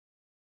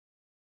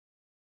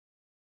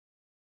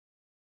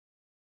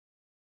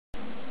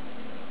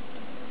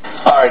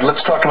right,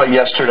 let's talk about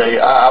yesterday.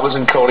 I was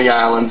in Coney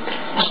Island,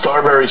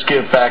 Starbury's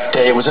Give Back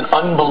Day. It was an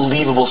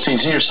unbelievable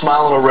season. You're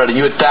smiling already.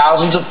 You had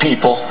thousands of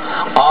people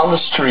on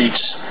the streets.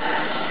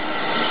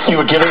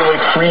 You were giving away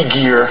free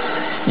gear.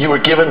 You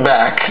were giving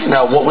back.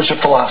 Now, what was your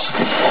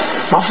philosophy?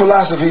 My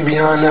philosophy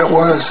behind that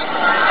was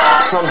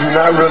something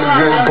not really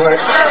good, but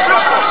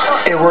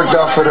it worked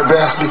out for the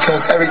best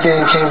because everything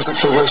came to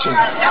fruition.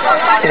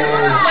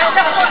 And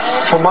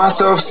for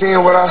myself,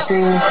 seeing what I've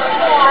seen,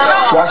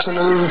 watching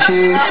the little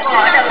kids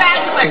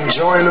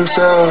enjoying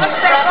themselves,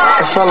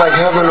 it felt like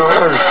heaven on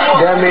earth.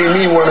 That made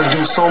me want to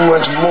do so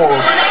much more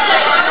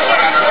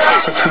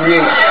to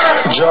create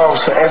jobs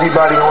for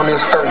everybody on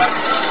this earth.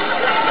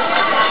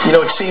 You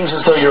know, it seems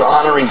as though you're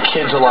honoring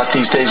kids a lot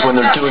these days when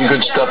they're doing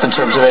good stuff in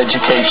terms of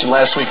education.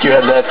 Last week you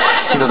had that,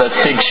 that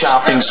big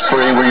shopping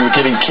spree where you were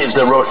giving kids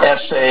that wrote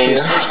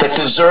essays that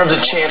deserved a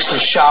chance to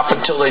shop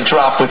until they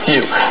drop with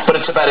you. But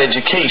it's about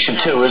education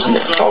too, isn't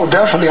it? Oh,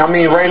 definitely. I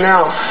mean, right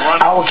now,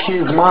 our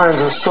kids'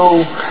 minds are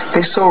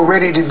so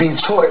ready to be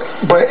taught,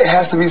 but it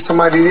has to be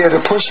somebody there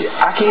to push it.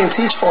 I can't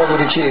teach all of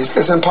the kids.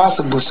 It's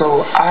impossible.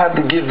 So I have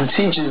to give the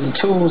teachers the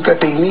tools that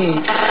they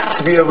need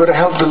to be able to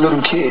help the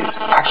little kids.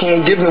 I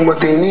can't give them what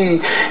they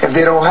need if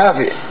they don't have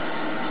it.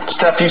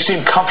 Steph, you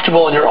seem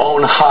comfortable in your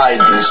own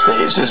hide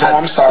these days.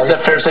 I'm sorry. Is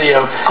that fair to say?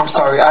 I'm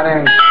sorry. I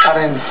didn't.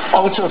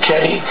 Oh, it's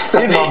okay.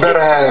 That's my better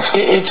half.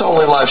 It's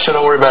only a live show.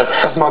 Don't worry about it.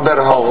 That's my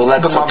better half. Oh, well,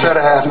 that's my better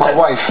half, my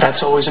wife.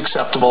 That's always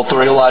acceptable.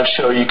 During a live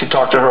show, you can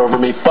talk to her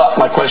over me. But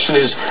my question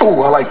is, oh,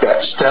 I like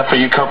that. Steph, are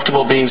you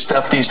comfortable being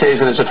Steph these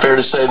days? And is it fair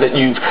to say that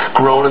you've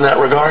grown in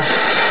that regard?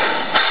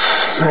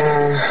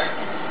 Man,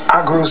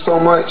 I grew so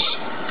much.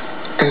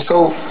 And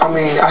so,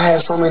 I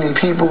had so many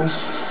people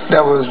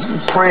that was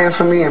praying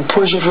for me and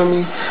pushing for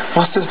me.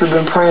 My sister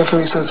been praying for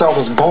me since I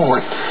was born.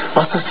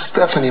 My sister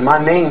Stephanie,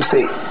 my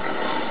namesake.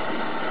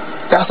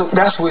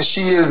 That's what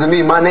she is to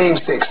me, my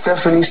namesake.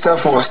 Stephanie,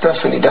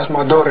 that's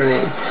my daughter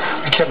name.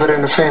 We kept it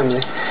in the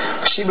family.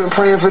 She been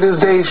praying for this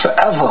day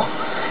forever.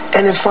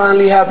 And it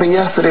finally happened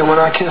yesterday when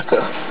I kissed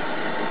her.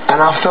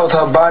 And I felt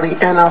her body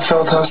and I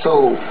felt her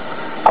soul.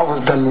 I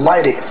was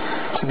delighted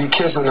to be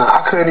kissing her.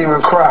 I couldn't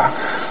even cry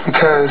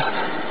because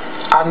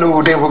I knew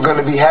they were going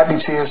to be happy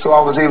tears, so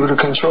I was able to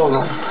control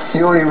them.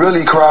 You only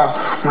really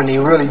cry when they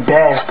really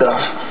bad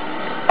stuff.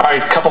 All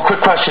right, couple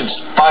quick questions.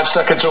 5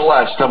 seconds or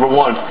less. Number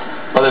one,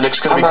 are the Knicks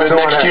going to be good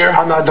next year?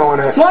 I'm not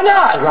doing that. Why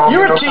not?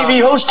 You're a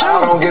TV host, too.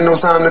 I don't get no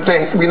time to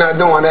think. We're not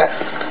doing that.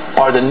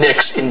 Are the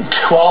Knicks in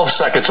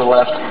 12 seconds or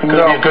less going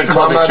to be a good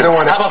club next year?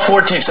 I'm not doing that. How about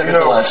 14 seconds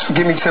or less?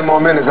 Give me 10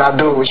 more minutes. I'll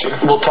do it with you.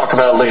 We'll talk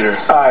about it later.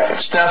 All right.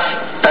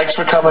 Steph, thanks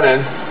for coming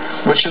in.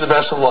 Wish you the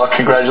best of luck.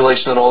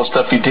 Congratulations on all the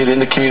stuff you did in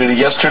the community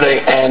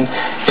yesterday and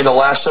in the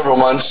last several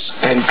months.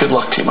 And good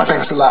luck to you, my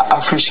friend. Thanks a lot.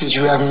 I appreciate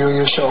you having me on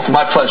your show.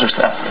 My pleasure,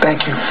 Steph.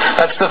 Thank you.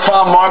 That's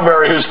Stephon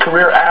Marbury, whose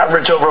career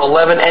average over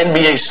 11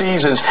 NBA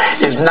seasons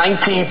is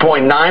 19.9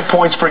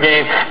 points per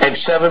game and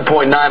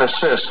 7.9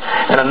 assists.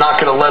 And I'm not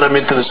going to let him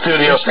into the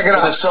studio. Check it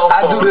out.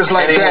 I do this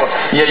like anymore.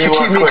 that. Yeah, you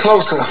keep me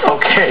closer.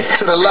 Okay.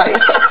 To the light.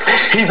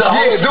 He's a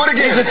host. Do it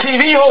again. He's a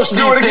TV host.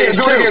 Do it again.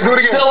 Do it again. Do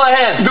it again. Still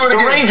ahead. Do it again.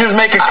 The Rangers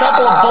make a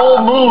couple of bold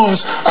moves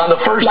on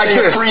the first day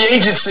of free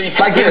agency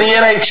in the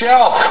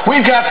NHL.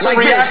 We've got some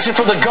reaction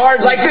from the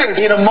Garden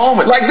in a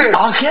moment. Like this.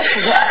 I'll get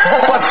to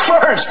that. But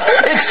first,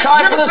 it's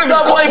time for the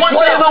Subway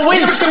Play of the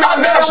Week.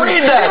 I'm going to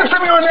read that.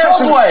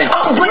 Subway.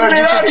 I'm bringing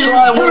it out of you.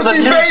 Try one of the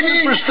new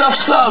super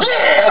stuffed subs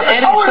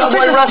at any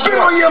Subway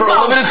restaurant for a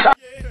limited time.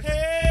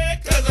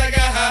 Because I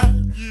got high.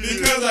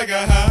 Because I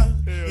got high.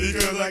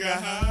 Because I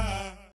got high.